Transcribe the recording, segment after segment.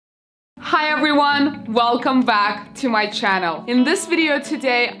Hi everyone, welcome back to my channel. In this video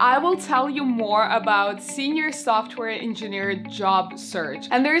today, I will tell you more about senior software engineer job search.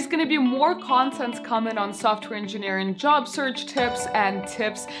 And there's gonna be more content coming on software engineering job search tips and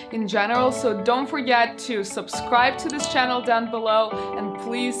tips in general. So don't forget to subscribe to this channel down below and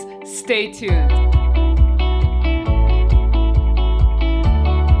please stay tuned.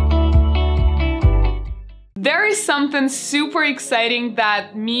 There is something super exciting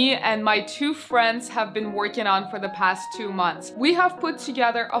that me and my two friends have been working on for the past 2 months. We have put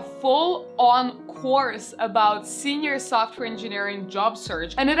together a full-on course about senior software engineering job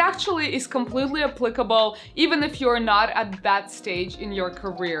search, and it actually is completely applicable even if you're not at that stage in your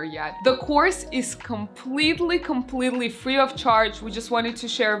career yet. The course is completely free of charge. We just wanted to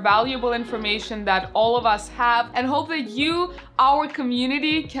share valuable information that all of us have and hope that you, our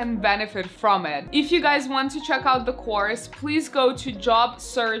community, can benefit from it. If you guys want to check out the course, please go to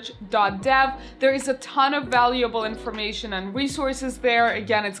jobsearch.dev. There is a ton of valuable information and resources there.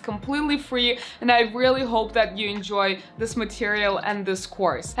 Again, it's completely free, and I really hope that you enjoy this material and this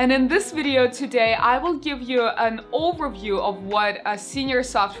course. And in this video today, I will give you an overview of what a senior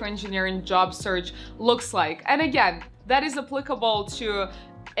software engineering job search looks like. And again, that is applicable to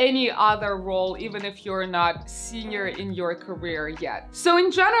any other role, even if you're not senior in your career yet. So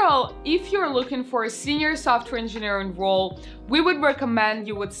in general, if you're looking for a senior software engineering role, we would recommend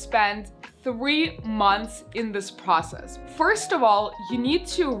you would spend 3 months in this process. First of all, you need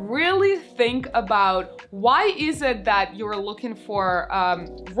to really think about why is it that you're looking for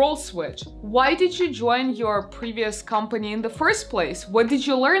role switch? Why did you join your previous company in the first place? What did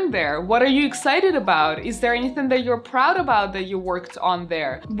you learn there? What are you excited about? Is there anything that you're proud about that you worked on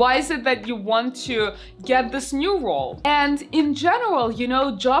there? Why is it that you want to get this new role? And in general, you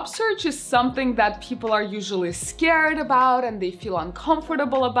know, job search is something that people are usually scared about and they feel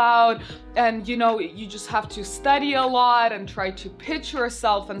uncomfortable about. And you know, you just have to study a lot and try to pitch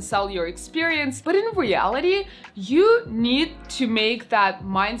yourself and sell your experience. But in reality, you need to make that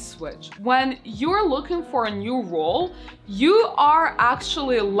mind switch. When you're looking for a new role, you are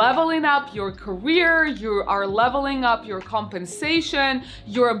actually leveling up your career, you are leveling up your compensation,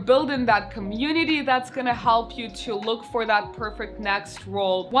 you're building that community that's gonna help you to look for that perfect next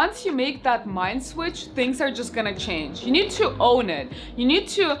role. Once you make that mind switch, things are just gonna change. You need to own it. You need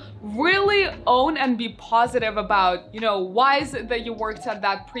to really own and be positive about, you know, why is it that you worked at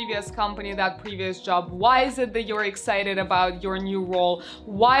that previous company, that previous job? Why is it that you're excited about your new role?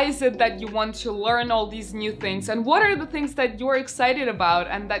 Why is it that you want to learn all these new things? And what are the things that you're excited about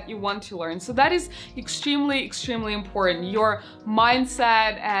and that you want to learn? So that is extremely important. Your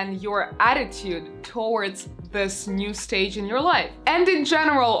mindset and your attitude towards this new stage in your life. And in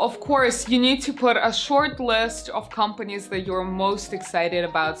general, of course, you need to put a short list of companies that you're most excited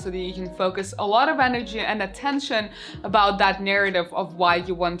about so that you can focus a lot of energy and attention about that narrative of why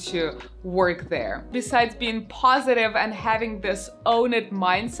you want to work there. Besides being positive and having this own it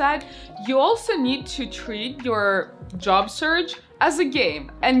mindset, you also need to treat your job search as a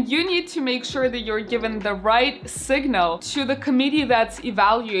game, and you need to make sure that you're given the right signal to the committee that's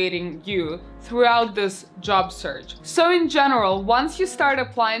evaluating you throughout this job search. So in general, once you start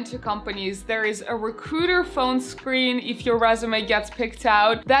applying to companies, there is a recruiter phone screen if your resume gets picked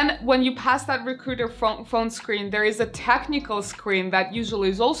out. Then when you pass that recruiter phone screen, there is a technical screen that usually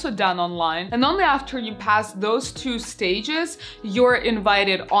is also done online. And only after you pass those 2 stages, you're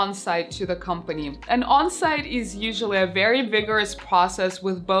invited on-site to the company. And on-site is usually a very vigorous process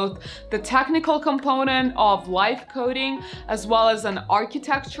with both the technical component of live coding as well as an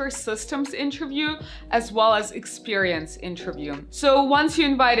architecture systems interview as well as experience interview. So once you're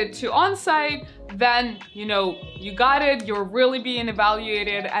invited to on-site, then you know you got it, you're really being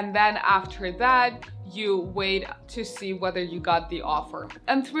evaluated, and then after that you wait to see whether you got the offer.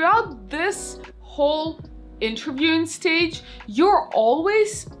 And throughout this whole interviewing stage, you're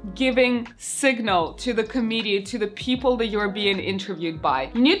always giving signal to the committee, to the people that you're being interviewed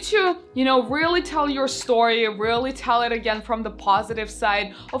by. You need to, you know, really tell your story, really tell it again from the positive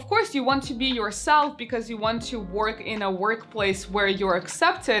side. Of course, you want to be yourself because you want to work in a workplace where you're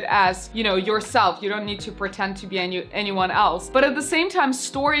accepted as, you know, yourself. You don't need to pretend to be anyone else. But at the same time,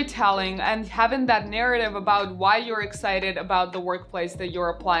 storytelling and having that narrative about why you're excited about the workplace that you're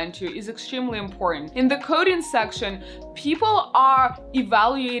applying to is extremely important. In the coding coding section, people are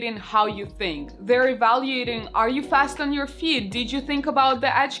evaluating how you think. They're evaluating, are you fast on your feet? Did you think about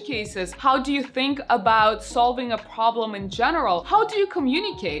the edge cases? How do you think about solving a problem in general? How do you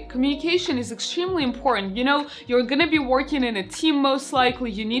communicate? Communication is extremely important. You know, you're gonna be working in a team most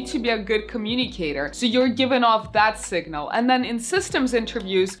likely. You need to be a good communicator. So you're giving off that signal. And then in systems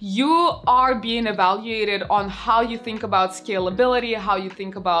interviews, you are being evaluated on how you think about scalability, how you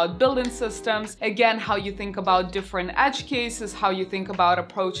think about building systems, again, how you think about different edge cases, how you think about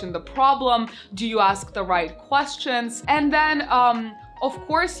approaching the problem, do you ask the right questions, and then of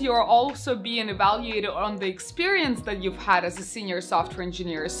course, you're also being evaluated on the experience that you've had as a senior software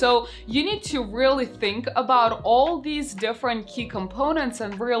engineer. So you need to really think about all these different key components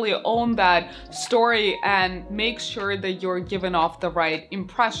and really own that story and make sure that you're giving off the right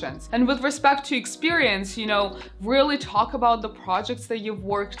impressions. And with respect to experience, you know, really talk about the projects that you've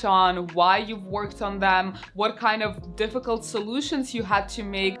worked on, why you've worked on them, what kind of difficult solutions you had to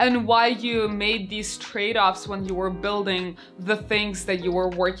make, and why you made these trade-offs when you were building the things that you were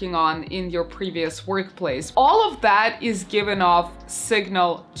working on in your previous workplace. All of that is given off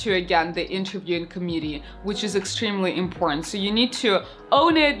signal to, again, the interviewing committee, which is extremely important. So you need to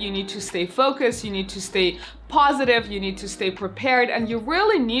own it, you need to stay focused, you need to stay positive, you need to stay prepared, and you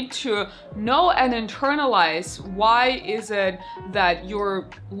really need to know and internalize why is it that you're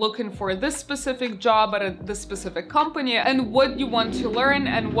looking for this specific job at this specific company, and what you want to learn,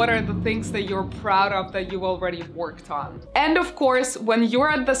 and what are the things that you're proud of that you already worked on. And of course, when you're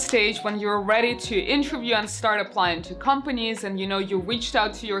at the stage when you're ready to interview and start applying to companies, and you know you reached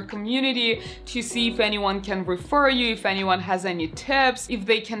out to your community to see if anyone can refer you, if anyone has any tips, if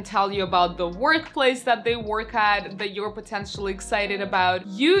they can tell you about the workplace that they work at that you're potentially excited about,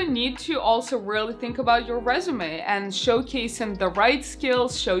 you need to also really think about your resume and showcasing the right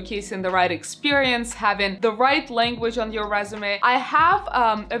skills, showcasing the right experience, having the right language on your resume. I have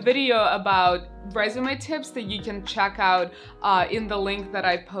a video about resume tips that you can check out in the link that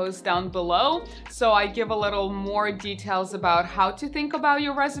I post down below. So I give a little more details about how to think about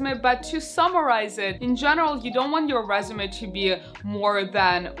your resume, but to summarize it, in general, you don't want your resume to be more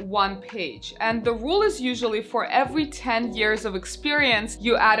than 1 page. And the rule is usually for every 10 years of experience,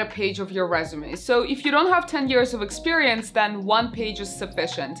 you add a page of your resume. So if you don't have 10 years of experience, then 1 page is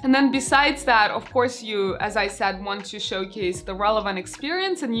sufficient. And then besides that, of course, you, as I said, want to showcase the relevant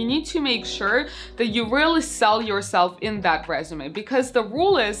experience, and you need to make sure that you really sell yourself in that resume, because the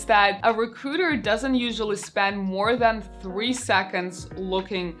rule is that a recruiter doesn't usually spend more than 3 seconds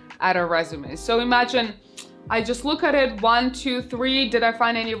looking at a resume. So imagine I just look at it, 1, 2, 3, did I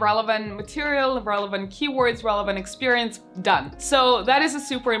find any relevant material, relevant keywords, relevant experience? Done. So that is a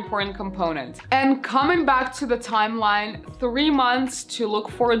super important component. And coming back to the timeline, 3 months to look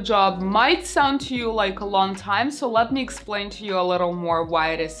for a job might sound to you like a long time, so let me explain to you a little more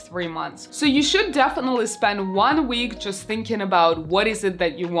why it is 3 months. So you should definitely spend 1 week just thinking about what is it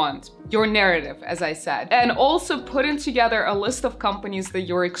that you want, your narrative, as I said, and also putting together a list of companies that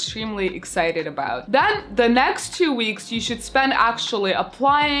you're extremely excited about. Then the next 2 weeks you should spend actually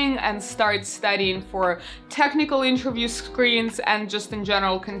applying and start studying for technical interview screens, and just in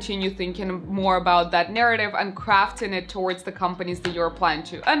general continue thinking more about that narrative and crafting it towards the companies that you're applying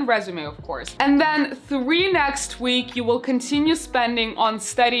to, and resume, of course. And then 3 next week you will continue spending on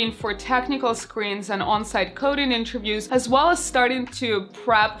studying for technical screens and on-site coding interviews, as well as starting to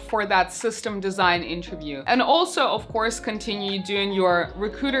prep for that system design interview. And also, of course, continue doing your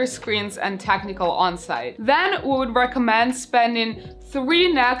recruiter screens and technical on-site. Then we would recommend spending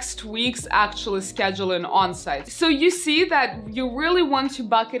 3 next weeks actually scheduling on-site. So you see that you really want to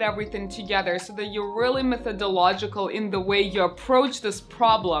bucket everything together so that you're really methodological in the way you approach this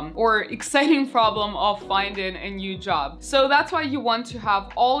problem or exciting problem of finding a new job. So that's why you want to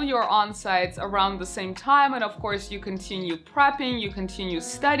have all your on-sites around the same time, and of course you continue prepping, you continue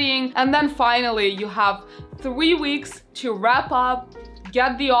studying, and then finally you have 3 weeks to wrap up,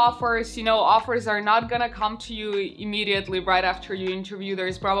 get the offers. You know, offers are not gonna come to you immediately right after you interview.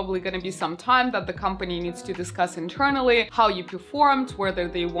 There's probably gonna be some time that the company needs to discuss internally how you performed, whether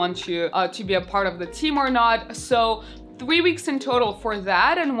they want you to be a part of the team or not. So 3 weeks in total for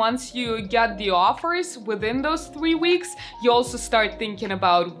that, and once you get the offers within those 3 weeks, you also start thinking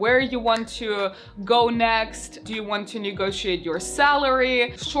about where you want to go next. Do you want to negotiate your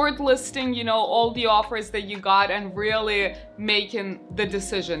salary, shortlisting, you know, all the offers that you got, and really making the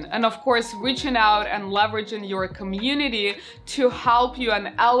decision. And of course, reaching out and leveraging your community to help you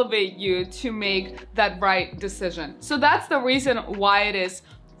and elevate you to make that right decision. So that's the reason why it is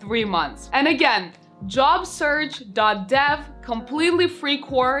 3 months. And again, Jobsearch.dev, completely free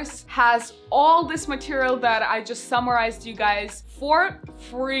course, has all this material that I just summarized you guys for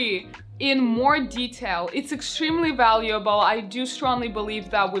free in more detail. It's extremely valuable. I do strongly believe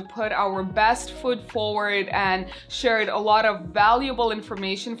that we put our best foot forward and shared a lot of valuable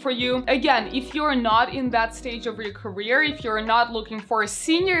information for you. Again, if you're not in that stage of your career, if you're not looking for a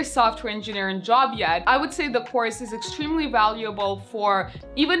senior software engineering job yet, I would say the course is extremely valuable for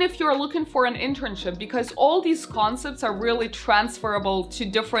even if you're looking for an internship, because all these concepts are really transferable to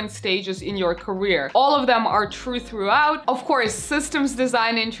different stages in your career. All of them are true throughout. Of course, systems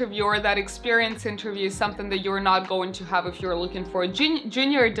design interview or that experience interview is something that you're not going to have if you're looking for a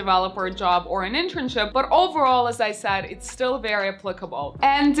junior developer job or an internship, but overall, as I said, it's still very applicable.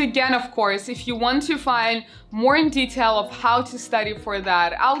 And again, of course, if you want to find more in detail of how to study for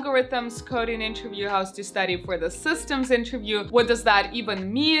that algorithms coding interview, how to study for the systems interview, what does that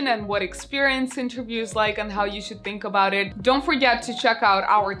even mean and what experience interview is like and how you should think about it, don't forget to check out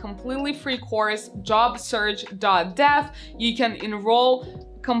our completely free course, jobsearch.dev. You can enroll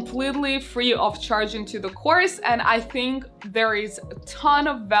completely free of charge into the course, and I think there is a ton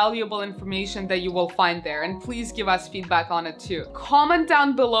of valuable information that you will find there, and please give us feedback on it too. Comment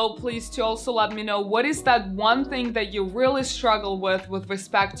down below please to also let me know what is that one thing that you really struggle with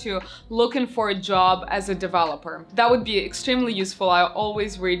respect to looking for a job as a developer. That would be extremely useful. I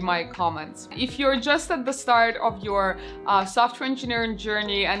always read my comments. If you're just at the start of your software engineering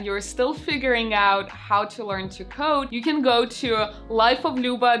journey and you're still figuring out how to learn to code, you can go to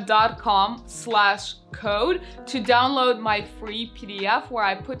lifeofluba.com/code to download my free PDF where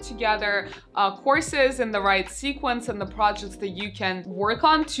I put together courses in the right sequence and the projects that you can work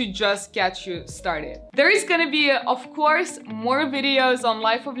on to just get you started. There is going to be, of course, more videos on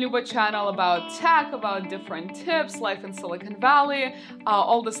Life of Luba channel about tech, about different tips, life in Silicon Valley,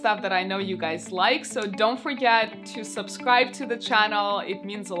 all the stuff that I know you guys like. So don't forget to subscribe to the channel. It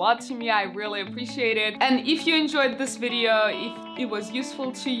means a lot to me. I really appreciate it. And if you enjoyed this video, if it was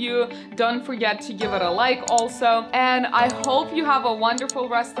useful to you, don't forget to give it a like also. And I hope you have a wonderful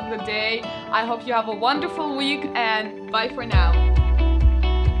rest of the day. I hope you have a wonderful week, and bye for now.